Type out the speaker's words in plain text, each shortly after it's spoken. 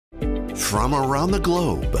From around the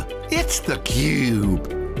globe, it's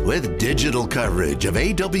theCUBE, with digital coverage of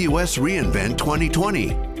AWS reInvent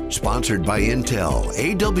 2020. Sponsored by Intel,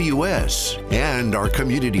 AWS, and our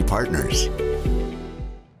community partners.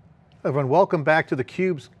 Everyone, welcome back to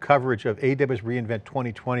theCUBE's coverage of AWS reInvent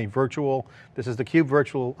 2020 virtual. This is theCUBE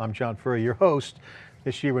Virtual. I'm John Furrier, your host.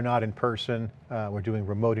 This year we're not in person. We're doing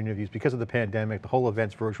remote interviews because of the pandemic. The whole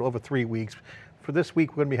event's virtual, over 3 weeks. For this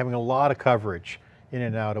week, we're going to be having a lot of coverage in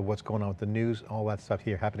and out of what's going on with the news, all that stuff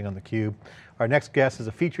here happening on theCUBE. Our next guest is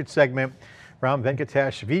a featured segment, Ram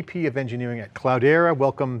Venkatesh, VP of Engineering at Cloudera.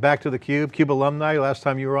 Welcome back to theCUBE. CUBE alumni, last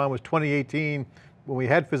time you were on was 2018 when we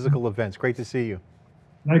had physical events. Great to see you.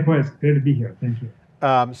 Likewise, great to be here, thank you.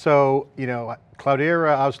 Cloudera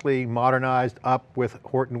obviously modernized up with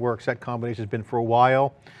Hortonworks. That combination has been for a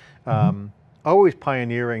while. Always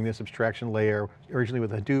pioneering this abstraction layer, originally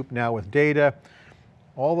with Hadoop, now with data.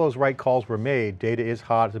 All those right calls were made. Data is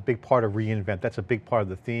hot, it's a big part of reInvent. That's a big part of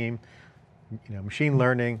the theme. Machine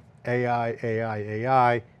learning,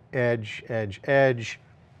 AI, edge,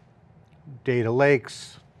 data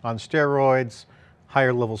lakes on steroids,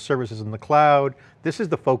 higher level services in the cloud. This is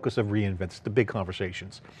the focus of reInvent, it's the big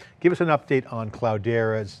conversations. Give us an update on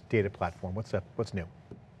Cloudera's data platform. What's new?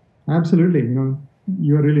 Absolutely,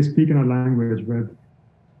 you're really speaking our language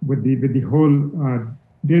with the whole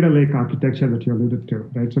data lake architecture that you alluded to,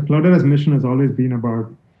 right? So Cloudera's mission has always been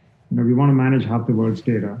about, we want to manage half the world's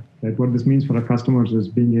data, right? What this means for our customers is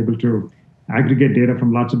being able to aggregate data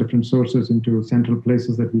from lots of different sources into central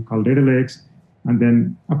places that we call data lakes, and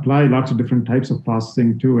then apply lots of different types of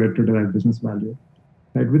processing to it to derive business value.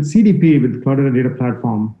 Right? With CDP, with Cloudera Data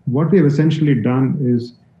Platform, what we have essentially done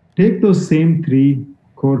is take those same three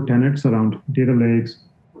core tenets around data lakes,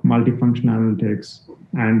 multifunction analytics,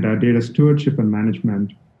 and data stewardship and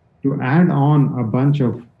management to add on a bunch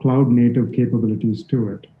of cloud native capabilities to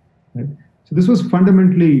it. Right? So this was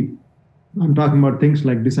fundamentally, I'm talking about things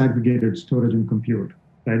like disaggregated storage and compute,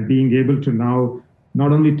 right? Being able to now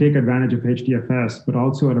not only take advantage of HDFS, but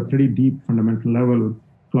also at a pretty deep fundamental level,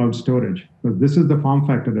 cloud storage. Because this is the form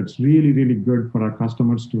factor that's really, really good for our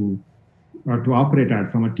customers to operate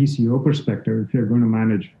at from a TCO perspective if you're going to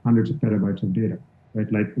manage hundreds of terabytes of data, right?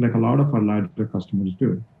 Like a lot of our larger customers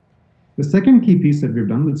do. The second key piece that we've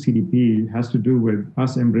done with CDP has to do with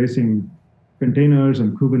us embracing containers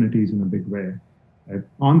and Kubernetes in a big way. Right?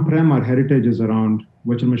 On-prem, our heritage is around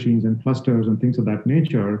virtual machines and clusters and things of that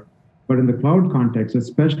nature. But in the cloud context,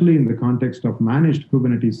 especially in the context of managed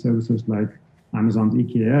Kubernetes services like Amazon's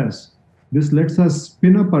EKS, this lets us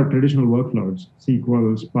spin up our traditional workloads,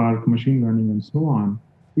 SQL, Spark, machine learning, and so on,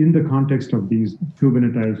 in the context of these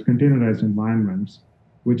Kubernetes, containerized environments,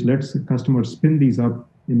 which lets customers spin these up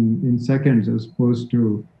in seconds as opposed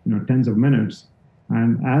to tens of minutes.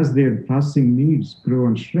 And as their processing needs grow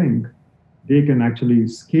and shrink, they can actually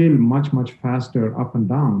scale much, much faster up and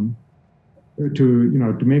down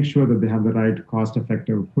to make sure that they have the right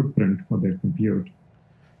cost-effective footprint for their compute.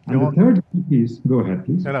 And the third piece, go ahead,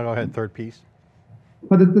 please. No, go ahead, third piece.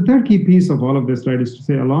 But the third key piece of all of this, right, is to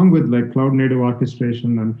say, along with like cloud-native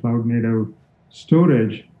orchestration and cloud-native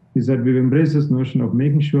storage, is that we've embraced this notion of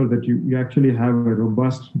making sure that you actually have a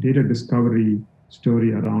robust data discovery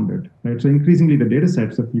story around it, right? So increasingly, the data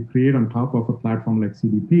sets that we create on top of a platform like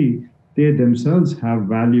CDP, they themselves have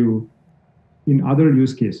value in other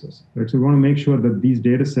use cases, right? So we want to make sure that these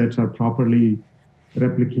data sets are properly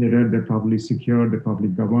replicated, they're properly secured, they're properly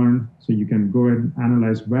governed, so you can go and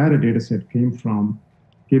analyze where a data set came from.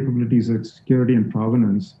 Capabilities of security and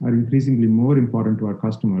provenance are increasingly more important to our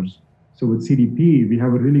customers. So with CDP, we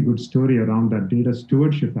have a really good story around that data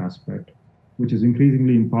stewardship aspect, which is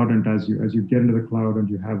increasingly important as you get into the cloud and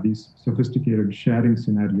you have these sophisticated sharing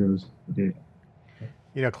scenarios of data.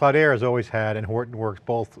 Cloudera has always had, and Hortonworks,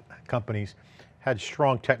 both companies, had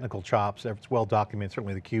strong technical chops. It's well documented.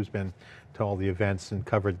 Certainly theCUBE's been to all the events and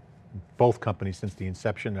covered both companies since the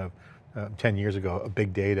inception of 10 years ago of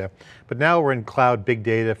big data. But now we're in cloud, big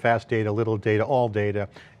data, fast data, little data, all data.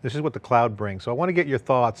 This is what the cloud brings. So I want to get your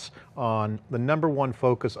thoughts on the #1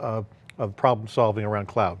 focus of problem solving around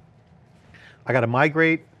cloud. I got to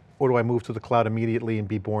migrate, or do I move to the cloud immediately and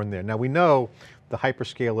be born there? Now we know the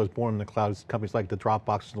hyperscalers born in the cloud, companies like the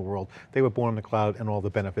Dropboxes of the world, they were born in the cloud and all the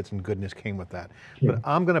benefits and goodness came with that. Sure. But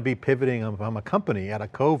I'm going to be pivoting, I'm a company out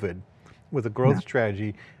of COVID with a growth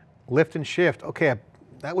strategy, lift and shift. Okay,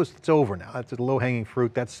 it's over now. That's a low hanging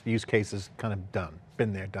fruit. That's use cases kind of done,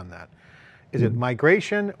 been there, done that. Is it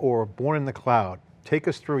migration or born in the cloud? Take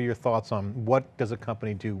us through your thoughts on what does a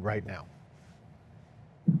company do right now?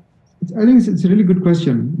 I think it's a really good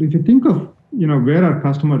question. If you think of where our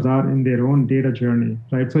customers are in their own data journey,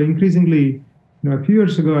 right? So increasingly, A few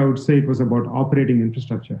years ago, I would say it was about operating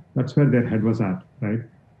infrastructure. That's where their head was at, right?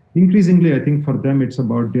 Increasingly, I think for them, it's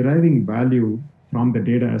about deriving value from the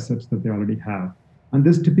data assets that they already have. And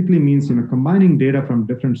this typically means, combining data from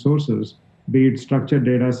different sources, be it structured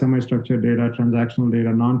data, semi-structured data, transactional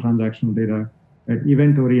data, non-transactional data,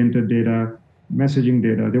 event-oriented data, messaging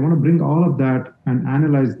data. They want to bring all of that and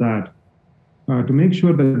analyze that to make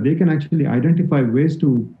sure that they can actually identify ways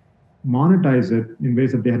to monetize it in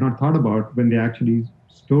ways that they had not thought about when they actually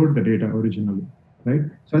stored the data originally, right?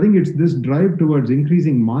 So I think it's this drive towards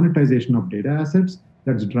increasing monetization of data assets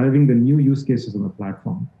that's driving the new use cases of the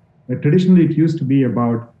platform. Traditionally, it used to be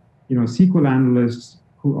about SQL analysts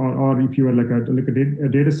who, or if you were like a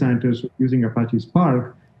data scientist using Apache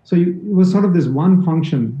Spark. So it was sort of this one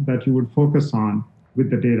function that you would focus on with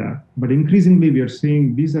the data. But increasingly, we are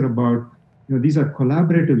seeing these are about these are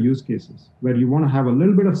collaborative use cases where you want to have a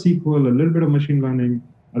little bit of SQL, a little bit of machine learning,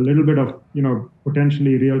 a little bit of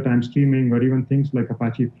potentially real-time streaming, or even things like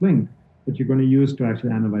Apache Flink that you're going to use to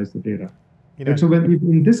actually analyze the data. And so when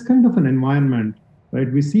in this kind of an environment,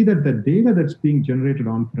 right, we see that the data that's being generated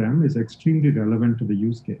on-prem is extremely relevant to the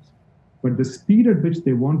use case. But the speed at which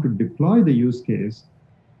they want to deploy the use case,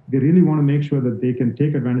 they really want to make sure that they can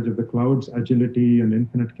take advantage of the cloud's agility and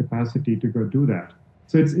infinite capacity to go do that.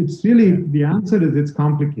 So it's really, the answer is it's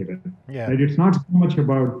complicated. Right? It's not so much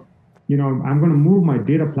about, I'm going to move my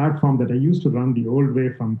data platform that I used to run the old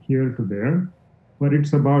way from here to there. But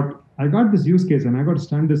it's about, I got this use case and I got to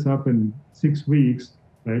stand this up in 6 weeks,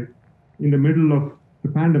 right? In the middle of the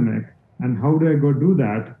pandemic. And how do I go do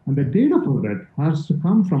that? And the data for that has to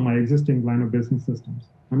come from my existing line of business systems.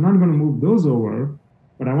 I'm not going to move those over,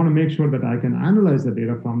 but I want to make sure that I can analyze the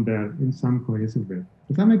data from there in some cohesive way.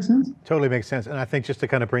 Does that make sense? Totally makes sense. And I think just to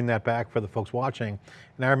kind of bring that back for the folks watching,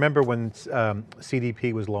 and I remember when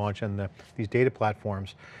CDP was launched and these data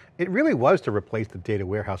platforms, it really was to replace the data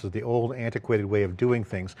warehouses, the old antiquated way of doing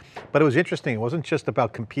things. But it was interesting, it wasn't just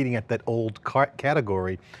about competing at that old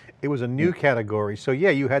category, it was a new category. So yeah,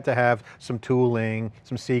 you had to have some tooling,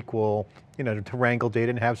 some SQL, to wrangle data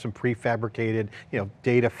and have some prefabricated,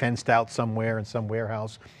 data fenced out somewhere in some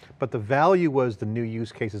warehouse. But the value was the new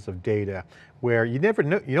use cases of data where you never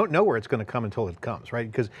know, you don't know where it's going to come until it comes,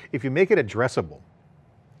 right? Because if you make it addressable,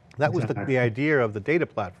 that was the idea of the data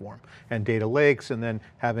platform and data lakes and then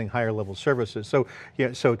having higher level services. So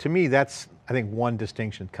yeah, so to me, that's, I think, one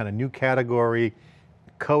distinction, kind of new category,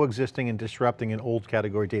 coexisting and disrupting an old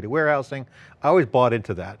category data warehousing. I always bought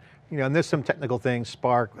into that. And there's some technical things,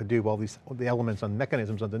 Spark, Hadoop, all the elements and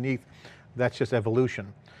mechanisms underneath, that's just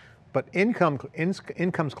evolution. But in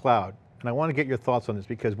comes cloud, and I want to get your thoughts on this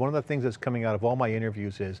because one of the things that's coming out of all my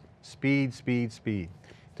interviews is speed, speed, speed.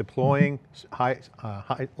 Deploying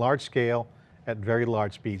large scale at very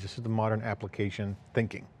large speeds. This is the modern application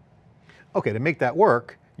thinking. Okay, to make that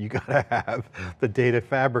work, you got to have the data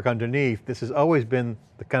fabric underneath. This has always been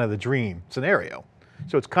the kind of the dream scenario.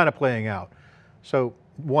 So it's kind of playing out. So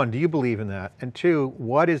one, do you believe in that? And two,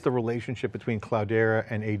 what is the relationship between Cloudera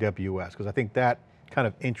and AWS? Because I think that kind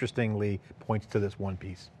of interestingly points to this one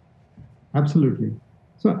piece. Absolutely.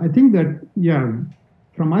 So I think that, yeah,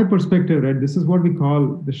 from my perspective, right, this is what we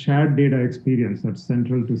call the shared data experience that's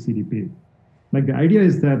central to CDP. Like the idea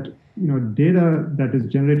is that, data that is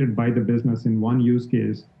generated by the business in one use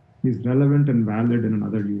case is relevant and valid in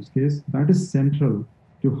another use case. That is central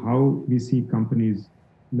to how we see companies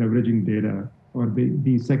leveraging data or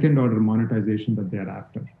the second order monetization that they're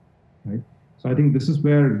after, right? So I think this is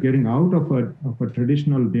where getting out of a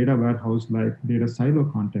traditional data warehouse like data silo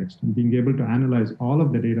context and being able to analyze all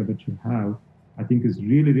of the data that you have, I think is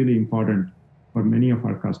really, really important for many of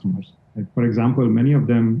our customers. Like for example, many of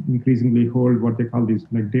them increasingly hold what they call these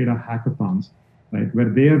like data hackathons, right? Where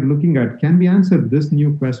they are looking at, can we answer this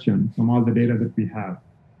new question from all the data that we have?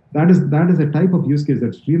 That is a type of use case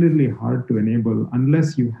that's really, really hard to enable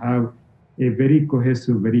unless you have a very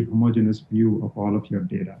cohesive, very homogeneous view of all of your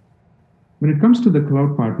data. When it comes to the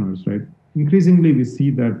cloud partners, right? Increasingly, we see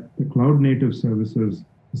that the cloud native services,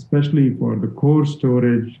 especially for the core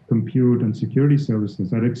storage, compute, and security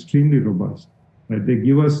services, are extremely robust. Right? They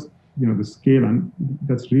give us, the scale, and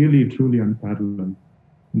that's really truly unparalleled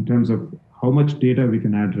in terms of how much data we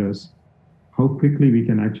can address, how quickly we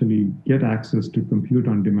can actually get access to compute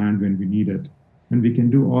on demand when we need it, and we can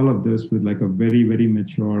do all of this with like a very, very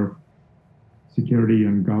mature security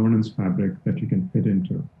and governance fabric that you can fit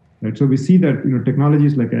into. Right? So we see that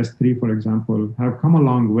technologies like S3, for example, have come a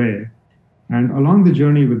long way. And along the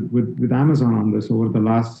journey with Amazon on this over the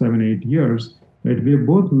last 7-8 years, right, we have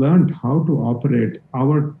both learned how to operate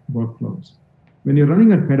our workflows. When you're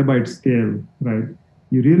running at petabyte scale, right,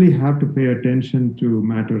 you really have to pay attention to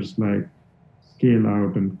matters like scale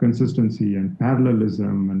out and consistency and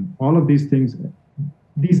parallelism and all of these things,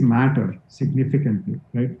 these matter significantly,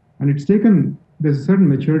 right? And there's a certain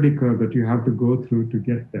maturity curve that you have to go through to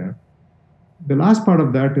get there. The last part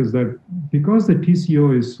of that is that because the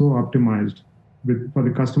TCO is so optimized for the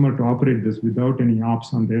customer to operate this without any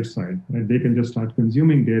ops on their side, right? They can just start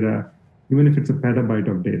consuming data, even if it's a petabyte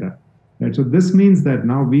of data. Right? So this means that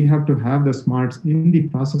now we have to have the smarts in the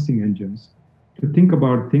processing engines to think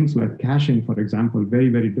about things like caching, for example, very,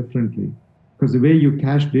 very differently. Because the way you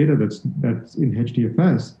cache data that's in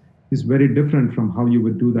HDFS is very different from how you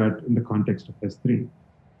would do that in the context of S3.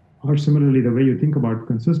 Or similarly, the way you think about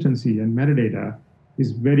consistency and metadata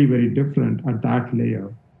is very, very different at that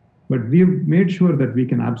layer. But we've made sure that we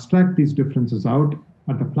can abstract these differences out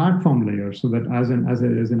at the platform layer so that as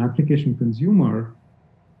an application consumer,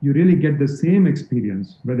 you really get the same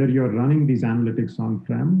experience, whether you're running these analytics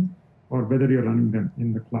on-prem or whether you're running them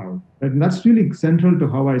in the cloud. And that's really central to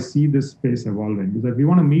how I see this space evolving, is that we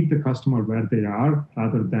want to meet the customer where they are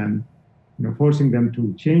rather than forcing them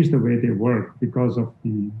to change the way they work because of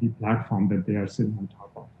the platform that they are sitting on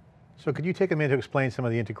top of. So could you take a minute to explain some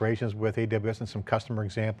of the integrations with AWS and some customer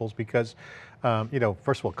examples? Because,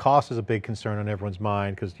 first of all, cost is a big concern on everyone's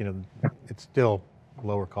mind because, it's still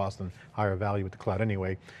lower cost and higher value with the cloud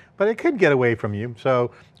anyway, but it could get away from you.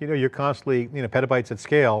 So, you're constantly, petabytes at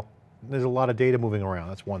scale, there's a lot of data moving around,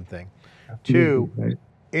 that's one thing. Two, right.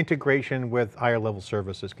 Integration with higher level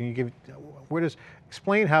services. Can you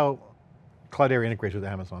explain how Cloudera integrates with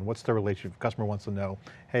Amazon? What's the relationship? If the customer wants to know,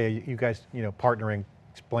 hey, you guys, partnering,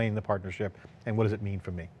 explain the partnership, and what does it mean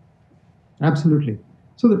for me? Absolutely.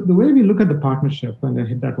 So the way we look at the partnership, and I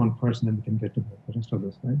hit that one first, and then we can get to the rest of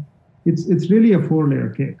this, right? It's really a 4-layer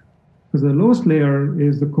cake. Because the lowest layer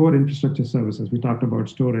is the core infrastructure services. We talked about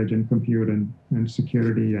storage and compute and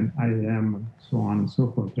security and IAM and so on and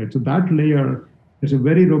so forth, right? So that layer is a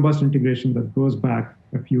very robust integration that goes back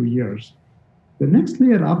a few years. The next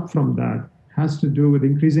layer up from that has to do with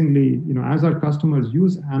increasingly, as our customers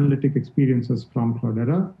use analytic experiences from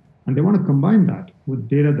Cloudera, and they want to combine that with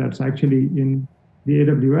data that's actually in the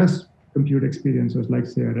AWS compute experiences, like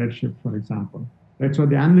say a Redshift, for example. Right? So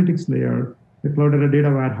the analytics layer, the Cloudera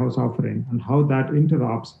data warehouse offering, and how that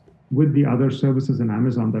interops with the other services in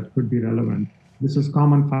Amazon that could be relevant. This is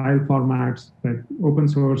common file formats, like open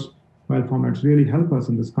source file formats really help us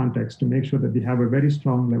in this context to make sure that we have a very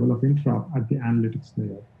strong level of interop at the analytics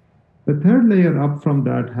layer. The third layer up from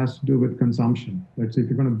that has to do with consumption. Right? So if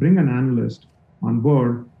you're going to bring an analyst on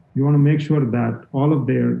board, you want to make sure that all of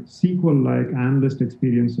their SQL-like analyst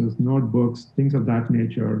experiences, notebooks, things of that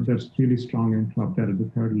nature, that's really strong in Cloudera, the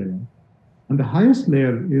third layer. And the highest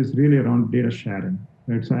layer is really around data sharing.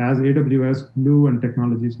 Right? So as AWS, Glue, and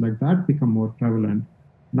technologies like that become more prevalent,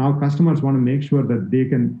 now customers want to make sure that they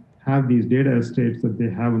can have these data estates that they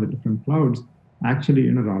have on the different clouds actually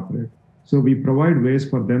interoperate. So we provide ways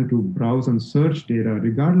for them to browse and search data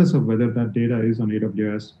regardless of whether that data is on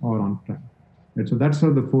AWS or on-prem. Right? So that's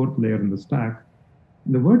sort of the fourth layer in the stack.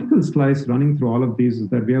 The vertical slice running through all of these is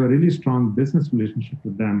that we have a really strong business relationship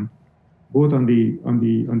with them, both on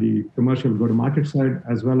the commercial go-to-market side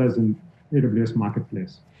as well as in AWS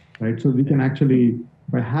Marketplace. Right? So we can actually,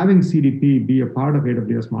 by having CDP be a part of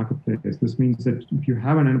AWS Marketplace, this means that if you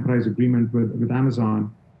have an enterprise agreement with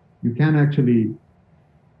Amazon, you can actually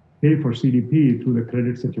pay for CDP through the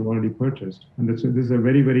credits that you've already purchased. And this is a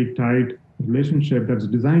very, very tight relationship that's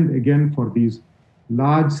designed, again, for these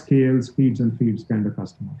large-scale speeds and feeds kind of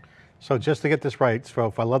customer. So just to get this right, so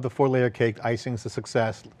if I love the 4-layer cake, icing's the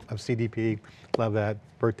success of CDP, love that.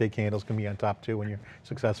 Birthday candles can be on top too when you're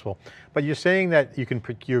successful. But you're saying that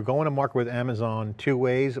you're going to market with Amazon 2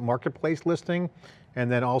 ways, marketplace listing,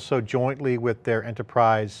 and then also jointly with their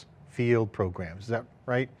enterprise field programs, is that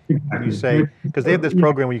right? Exactly. When you say, because they have this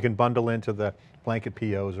program where you can bundle into the blanket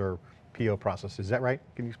POs or PO process, is that right?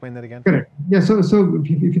 Can you explain that again? Correct. Yeah, so if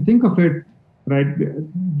you think of it, right,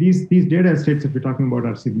 these data estates that we're talking about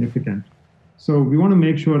are significant. So we want to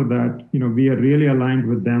make sure that we are really aligned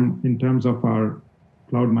with them in terms of our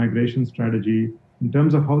cloud migration strategy, in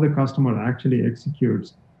terms of how the customer actually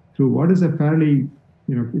executes through what is a fairly,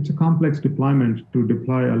 it's a complex deployment. To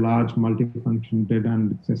deploy a large multifunction data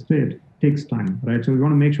analytics estate takes time, right? So we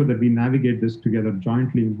want to make sure that we navigate this together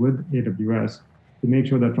jointly with AWS to make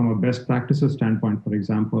sure that from a best practices standpoint, for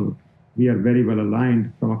example, we are very well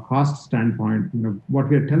aligned. From a cost standpoint, what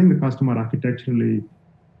we are telling the customer architecturally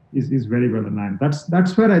is very well aligned.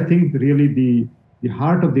 That's where I think really the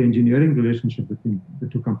heart of the engineering relationship between the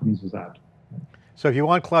two companies is at. So if you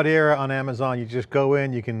want Cloudera on Amazon, you just go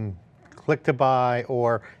in, you can click to buy,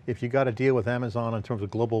 or if you got a deal with Amazon in terms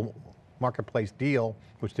of global marketplace deal,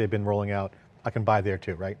 which they've been rolling out I can buy there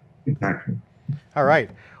too, right? Exactly. All right.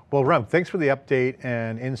 Well, Ram, thanks for the update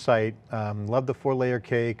and insight. Love the 4-layer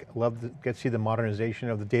cake. Love to get to see the modernization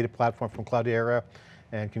of the data platform from Cloudera,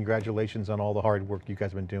 and congratulations on all the hard work you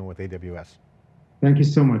guys have been doing with AWS. Thank you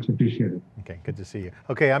so much, appreciate it. Okay, good to see you.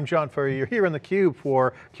 Okay, I'm John Furrier. You're here on theCUBE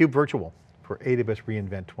for CUBE Virtual, for AWS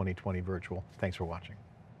reInvent 2020 Virtual. Thanks for watching.